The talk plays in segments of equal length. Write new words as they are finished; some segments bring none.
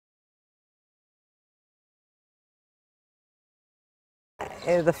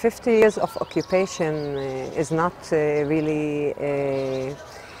The 50 years of occupation is not really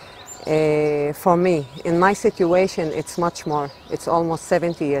for me. In my situation, it's much more. It's almost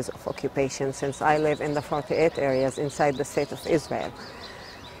 70 years of occupation since I live in the 48 areas inside the state of Israel.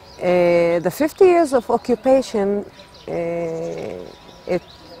 The 50 years of occupation, it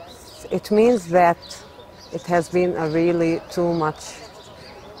means that it has been a really too much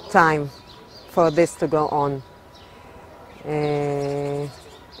time for this to go on.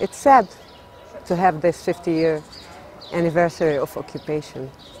 It's sad to have this 50-year anniversary of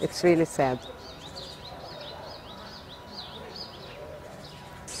occupation. It's really sad.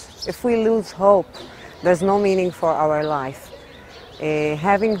 If we lose hope, there's no meaning for our life.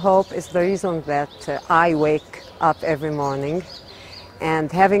 Having hope is the reason that I wake up every morning.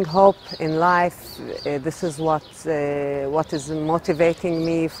 And having hope in life, this is what is motivating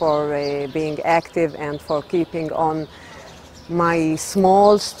me for being active and for keeping on my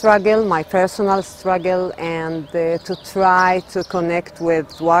small struggle, my personal struggle, and to try to connect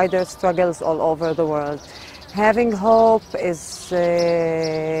with wider struggles all over the world. Having hope is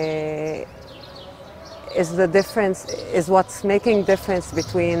the difference, is what's making difference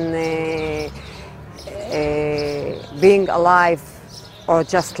between being alive or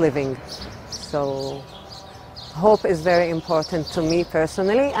just living. So hope is very important to me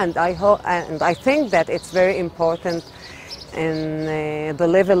personally, and I think that it's very important in the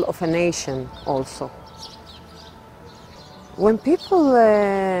level of a nation also. When people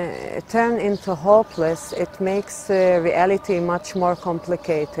turn into hopeless, it makes reality much more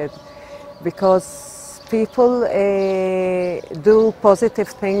complicated, because people do positive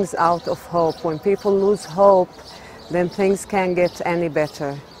things out of hope. When people lose hope, then things can't get any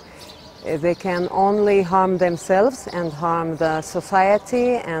better. They can only harm themselves and harm the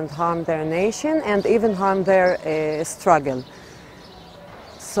society and harm their nation and even harm their struggle.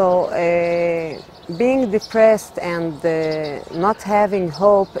 So being depressed and not having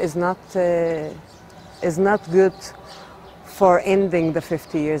hope is not good for ending the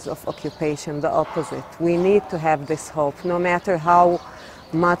 50 years of occupation. The opposite. We need to have this hope, no matter how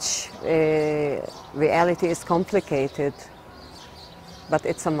much reality is complicated, but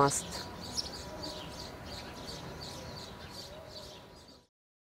it's a must.